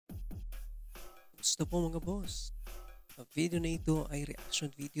Kamusta po mga boss? Ang video na ito ay reaction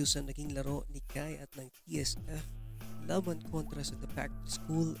video sa naging laro ni Kai at ng TSF laban kontra sa The Pact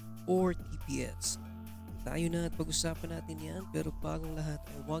School or TPS. Tayo na at pag-usapan natin yan, pero bagong lahat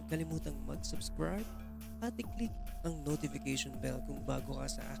ay huwag kalimutang mag-subscribe at i-click ang notification bell kung bago ka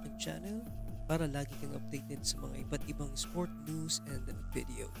sa aking channel para lagi kang updated sa mga iba't ibang sport news and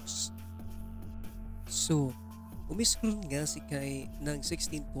videos. So, umiscore nga si Kai ng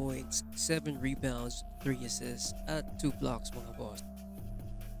 16 points, 7 rebounds, 3 assists at 2 blocks mga boss.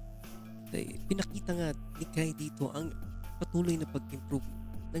 Pinakita nga ni Kai dito ang patuloy na pag-improve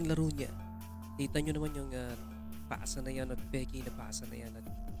ng laro niya. Kita nyo naman yung pasa na yan at peki na pasa na yan at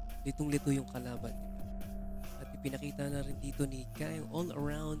litong-lito yung kalaban. At ipinakita na rin dito ni Kai yung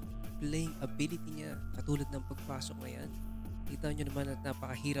all-around playing ability niya katulad ng pagpasok na yan. Kita nyo naman at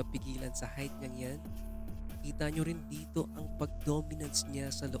napakahirap pigilan sa height niya yan. Kita nyo rin dito ang pag-dominance niya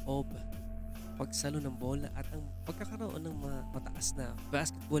sa loob, pagsalo ng bola at ang pagkakaroon ng mataas na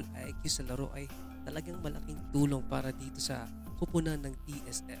basketball IQ sa laro ay talagang malaking tulong para dito sa kupunan ng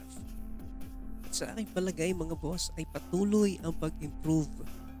TSF. At sa aking palagay mga boss ay patuloy ang pag-improve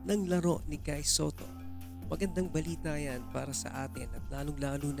ng laro ni Kai Soto. Magandang balita yan para sa atin at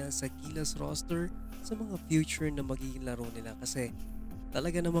lalong-lalo na sa Gilas roster sa mga future na magiging laro nila kasi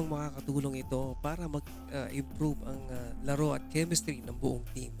talaga namang makakatulong ito para mag-improve ang laro at chemistry ng buong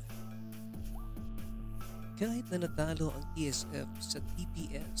team. Kahit na natalo ang TSF sa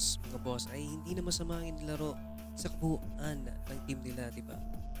TPS, mga boss, ay hindi na masama ang laro sa kabuuan ng team nila, di ba?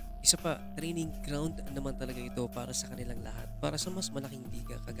 Isa pa, training ground naman talaga ito para sa kanilang lahat, para sa mas malaking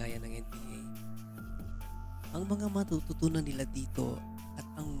liga kagaya ng NBA. Ang mga matututunan nila dito at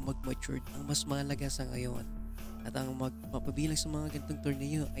ang mag-matured ang mas mahalaga sa ngayon. At ang mapabilang sa mga ganitong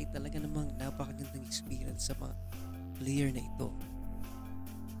torneo ay talaga namang napakagandang experience sa mga player na ito.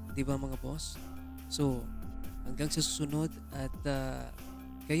 Diba mga boss? So, hanggang sa susunod at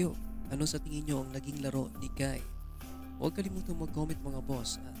kayo, ano sa tingin nyo ang naging laro ni Kai? Huwag kalimutang mag-comment mga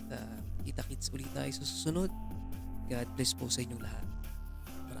boss at kita-kits ulit tayo sa susunod. God bless po sa inyong lahat.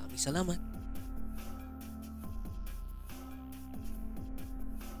 Maraming salamat.